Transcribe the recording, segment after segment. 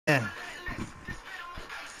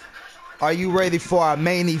Are you ready for our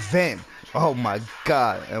main event? Oh my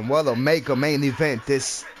God, and what a mega main event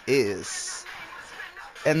this is.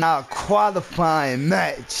 In our qualifying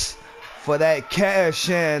match for that Cash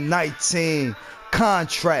In 19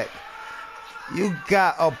 contract, you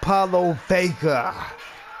got Apollo Vega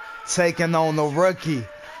taking on the rookie,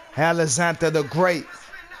 Alexander the Great.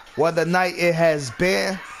 What a night it has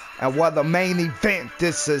been, and what a main event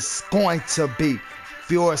this is going to be.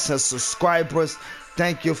 Viewers and subscribers,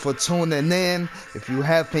 thank you for tuning in. If you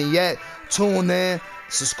haven't yet, tune in,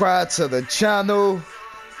 subscribe to the channel.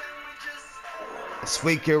 As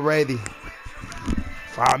we get ready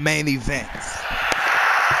for our main event.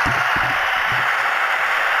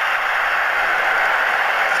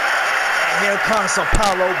 And here comes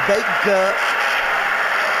Apollo Vega.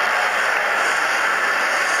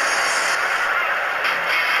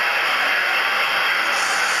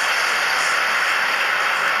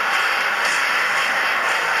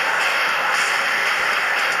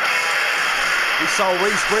 We saw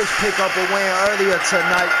Reese Rich pick up a win earlier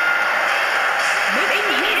tonight. Making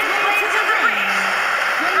his way to the ring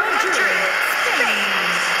from Madrid, Spain,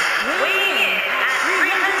 weighing in at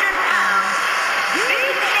 300 pounds,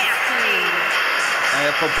 Vega.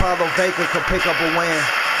 And if Apollo Vega could pick up a win,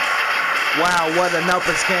 wow, what a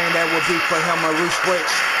numbers game that would be for him and Reese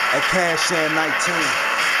Rich at Cash In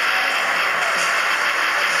 19.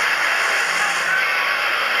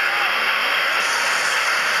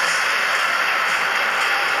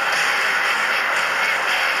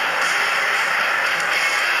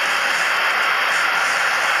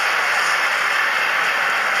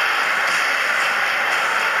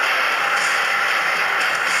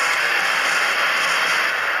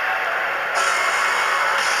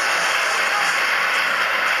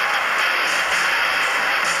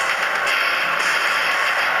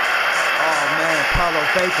 Apollo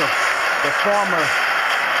Vega, the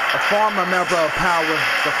former member of Power,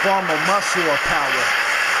 the former muscle of Power.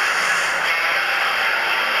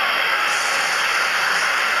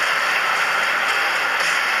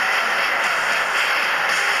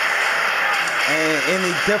 And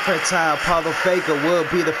any different time, Apollo Vega will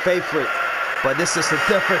be the favorite, but this is a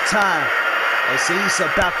different time, as he's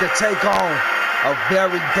about to take on a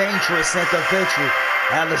very dangerous individual,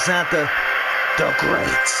 Alexander the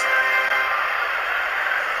Great.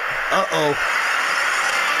 Uh-oh.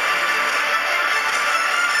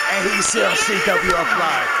 And he's still CWF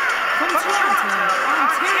Live. From Toronto,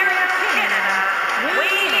 Ontario, Canada,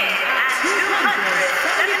 weighing in at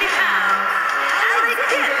 270 pounds,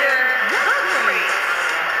 Alexander the Great.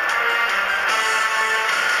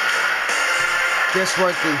 This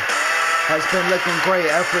rookie has been looking great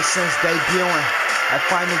ever since debuting at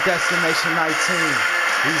Final Destination 19.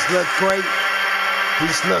 He's looked great.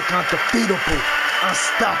 He's looked undefeatable.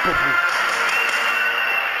 Unstoppable.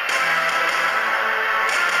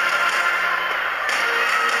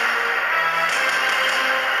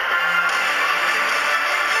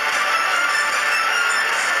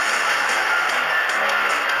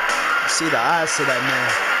 See the eyes of that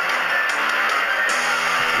man.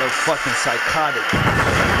 A little fucking psychotic.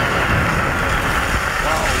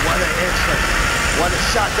 Wow, what an entry. What a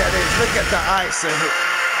shot that is. Look at the eyes of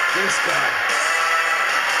this guy.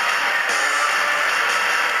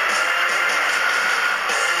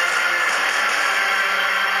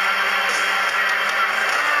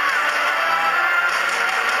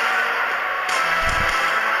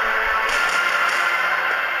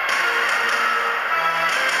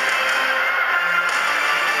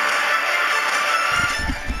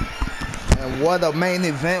 What a main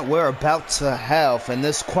event we're about to have in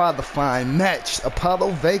this qualifying match.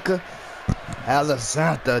 Apollo Vega,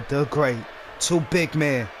 Alexander the Great. Two big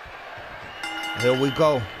men. Here we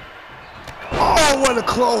go. Oh, what a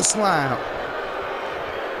clothesline.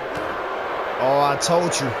 Oh, I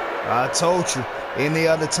told you. I told you. Any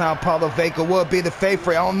other time, Apollo Vega would be the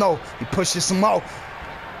favorite. I don't know. He pushes some more.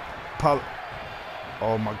 Apollo.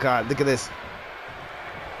 Oh, my God. Look at this.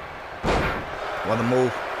 What a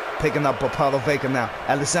move. Picking up Apollo Vega now.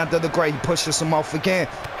 Alexander the Great pushes him off again.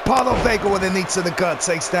 Apollo Vega with a knee to the gut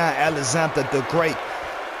takes down Alexander the Great.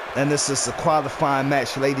 And this is a qualifying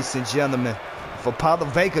match, ladies and gentlemen. If Apollo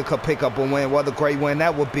Vega could pick up a win, what a great win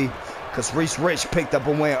that would be. Because Reese Rich picked up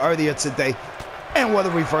a win earlier today. And what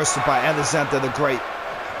a reversal by Alexander the Great.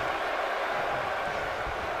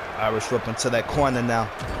 Irish whip into that corner now.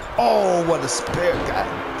 Oh, what a spear. God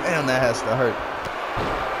damn, that has to hurt.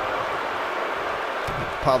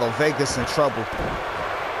 Apollo Vega's in trouble.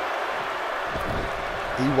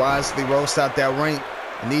 He wisely rolls out that ring,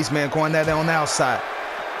 and these men going at it on the outside.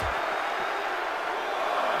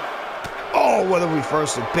 Oh, what a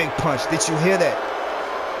reversal. Big punch. Did you hear that?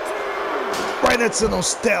 Right into those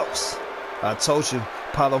steps. I told you,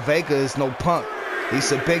 Paulo Vega is no punk.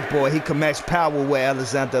 He's a big boy. He can match power with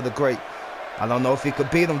Alexander the Great. I don't know if he could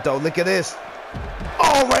beat him, though. Look at this.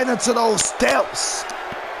 Oh, right into those steps.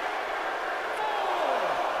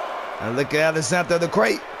 And look at Alexander the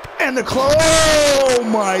Great. And the close. Oh,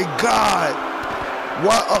 my God.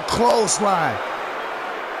 What a clothesline.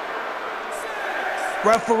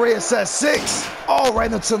 Referee says 6. Oh,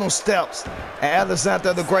 right into those steps. And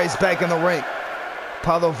Alexander the Great's back in the ring.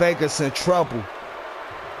 Paulo Vega's in trouble.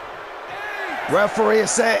 Referee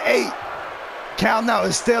said 8. Count out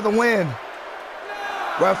is still the win.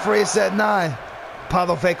 Referee said 9.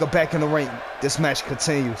 Paulo Vega back in the ring. This match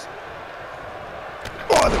continues.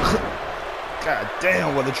 Oh, God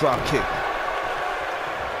damn, what a drop kick.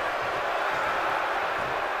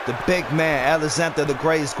 The big man, Alexander the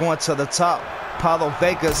Great, is going to the top. Paulo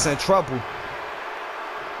Vega's in trouble.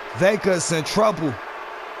 Vega's in trouble.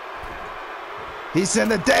 He's in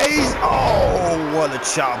the daze. Oh, what a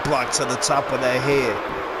chop block to the top of that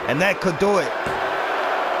head. And that could do it.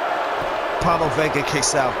 Paulo Vega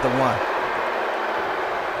kicks out the one.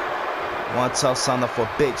 One tough son of a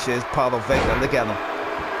bitch is Paulo Vega. Look at him.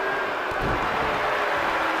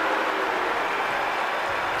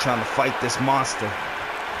 Trying to fight this monster.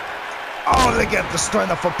 Oh, look at the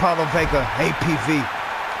strength of Paulo Vega. APV.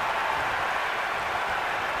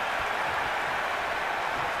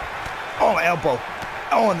 Oh, elbow.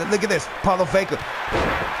 Oh, and look at this. Paulo Vega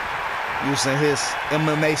using his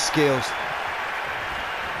MMA skills.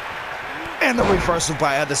 And the reversal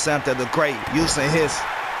by Alexander the Great using his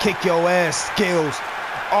kick your ass skills.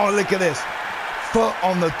 Oh, look at this. Foot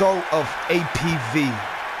on the throat of APV.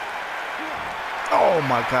 Oh,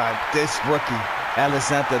 my God. This rookie,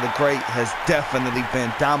 Alexander the Great, has definitely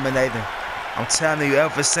been dominating. I'm telling you,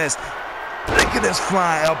 ever since. Look at this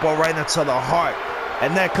flying elbow right into the heart.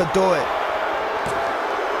 And that could do it.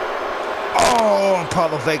 Oh, and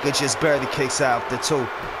Paulo Vega just barely kicks out the 2.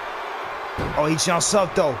 Oh, he jumps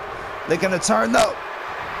up, though. They're going to turn up.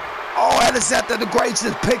 Oh, Alexander the Great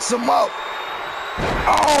just picks him up.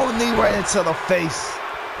 Oh, knee right into the face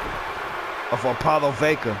of Paulo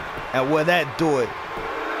Vega. And will that do it?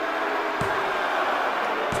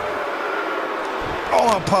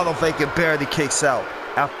 Oh, and Paulo Vega barely kicks out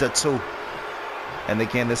after 2. And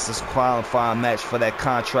again, this is a qualifying match for that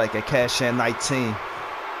contract at Cash In 19.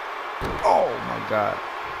 Oh, my God.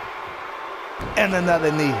 And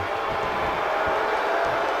another knee.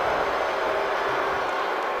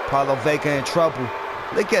 Paulo Vega in trouble.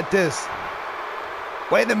 Look at this.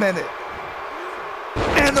 Wait a minute.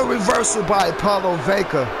 And a reversal by Paulo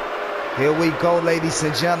Vega. Here we go, ladies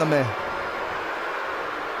and gentlemen.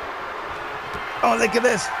 Oh, look at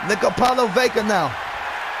this. Look at Paulo Vega now.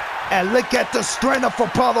 And look at the strength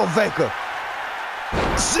of Paulo Vega.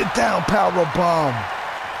 Sit down, power bomb.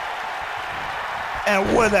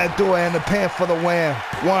 And what that do in the pin for the win?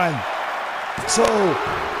 1, 2.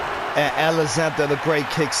 And Alexander the Great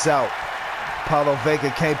kicks out. Paulo Vega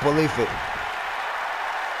can't believe it.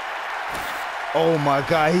 Oh my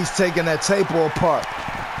God, he's taking that table apart.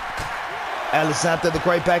 Alexander the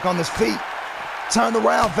Great back on his feet. Turn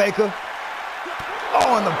around, Vega.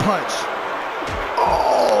 Oh, and the punch.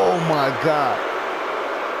 Oh my God.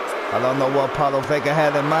 I don't know what Paulo Vega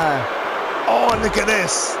had in mind. Oh, look at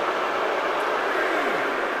this.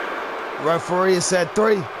 Referee said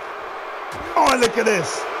 3. Oh, look at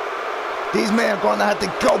this. These men are going to have to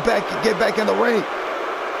go back and get back in the ring.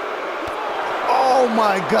 Oh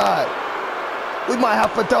my God. We might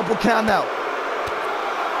have a double count out.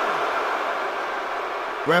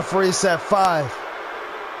 Referee said 5.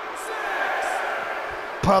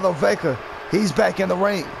 Paulo Vega, he's back in the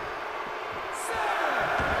ring.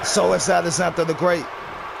 So it's Alexander the Great.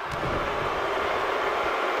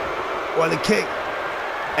 What a kick.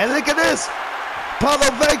 And look at this. Paulo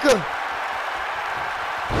Vega.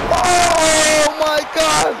 Oh my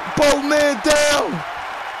God. Both men down.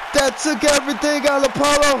 That took everything out of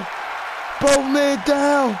Paulo. Both men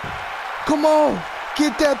down. Come on.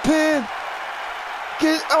 Get that pin.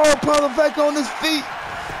 Get Paulo Vega on his feet.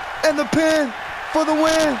 And the pin for the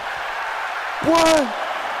win. 1,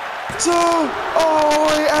 2.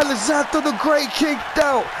 Oh, Alexander the Great kicked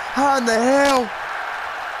out. How in the hell?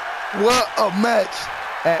 What a match.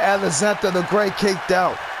 And Alexander the Great kicked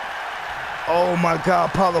out. Oh my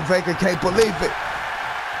God, Paulo Vega can't believe it.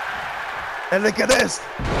 And look at this.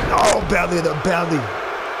 Oh, belly to belly.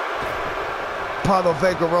 Paulo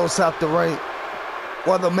Vega rolls out the ring.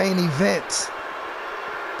 What a main event.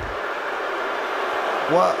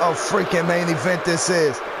 What a freaking main event this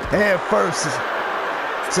is. Head first.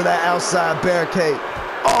 to that outside barricade.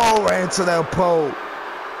 Oh, right into that pole.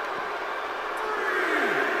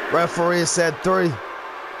 Referee said 3.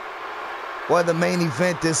 What the main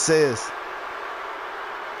event this is.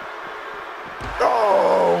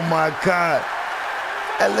 Oh my God.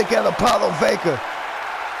 And look at Apollo Vega.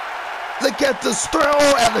 Look at the throw.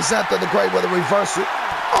 Alexander the Great with a reversal.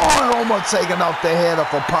 Oh, almost taking off the head of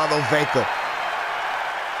Apollo Vega.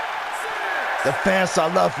 The fans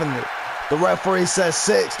are loving it. The referee says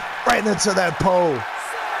 6. Right into that pole.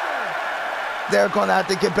 They're going to have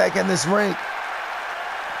to get back in this ring.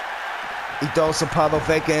 He throws Apollo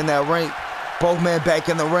Vega in that ring. Both men back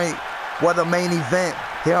in the ring. What a main event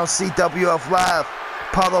here on CWF Live.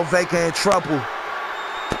 Apollo Vega in trouble.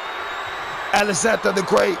 Alexander the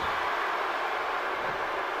Great.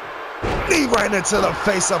 Knee right into the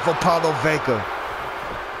face of Apollo Vega.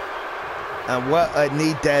 And what a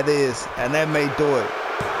knee that is. And that may do it.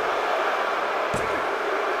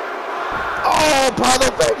 Oh,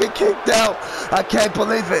 Apollo Vega kicked out. I can't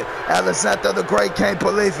believe it. Alexander the Great can't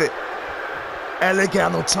believe it.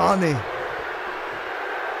 Elegano Tony.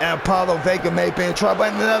 And Apollo Vega may be in trouble.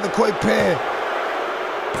 And another quick pin.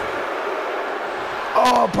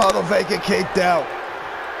 Oh, Apollo Vega kicked out.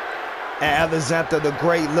 And Alexander the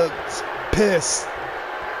Great looks pissed.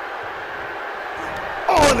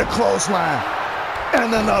 Oh, the clothesline.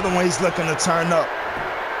 And another one he's looking to turn up.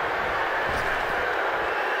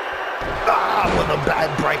 Ah, with a bad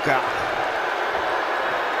breaker.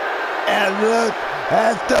 And look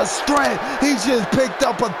at the strength. He just picked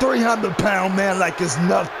up a 300-pound man like it's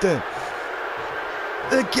nothing.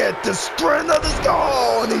 Look at the strength of this.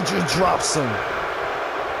 Oh, and he just drops him.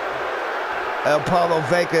 Apollo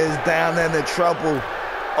Vega is down in the trouble.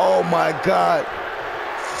 Oh my God.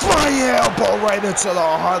 Flying elbow right into the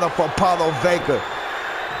heart of Apollo Vega.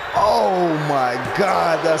 Oh my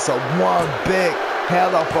God, that's a one big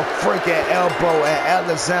hell of a freaking elbow, and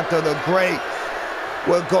Alexander the Great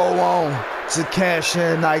will go on to cash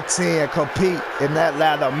in 19 and compete in that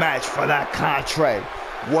ladder match for that contract.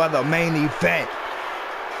 What a main event.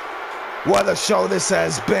 What a show this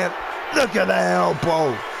has been. Look at that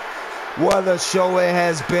elbow. What a show it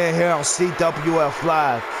has been here on CWF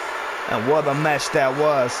Live. And what a match that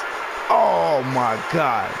was. Oh my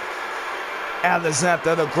God.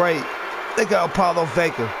 Alexander the Great. Look at Apollo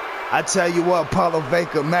Vega. I tell you what, Apollo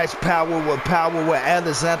Vega match power with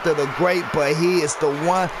Alexander the Great, but he is the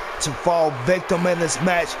one to fall victim in this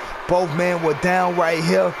match. Both men were down right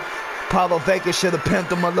here. Apollo Vega should have pinned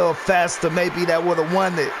him a little faster. Maybe that would have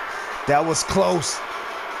won it. That was close.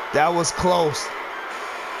 That was close.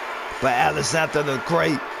 But Alexander the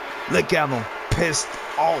Great, look at him, pissed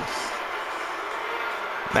off.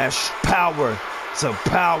 Match power to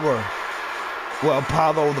power with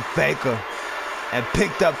Apollo Vega, and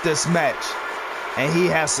picked up this match. And he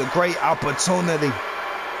has a great opportunity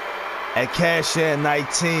at Cash In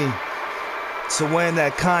 19 to win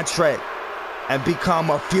that contract and become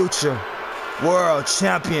a future world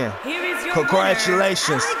champion.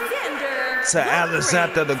 Congratulations to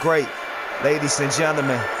Alexander the Great, ladies and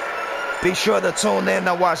gentlemen. Be sure to tune in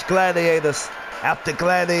and watch Gladiators. After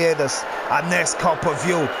Gladiators, our next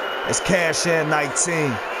pay-per-view is Cash In 19.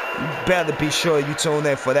 You better be sure you tune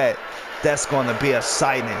in for that. That's going to be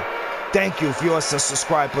exciting. Thank you, viewers and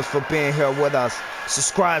subscribers, for being here with us.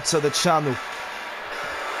 Subscribe to the channel,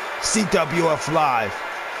 CWF Live.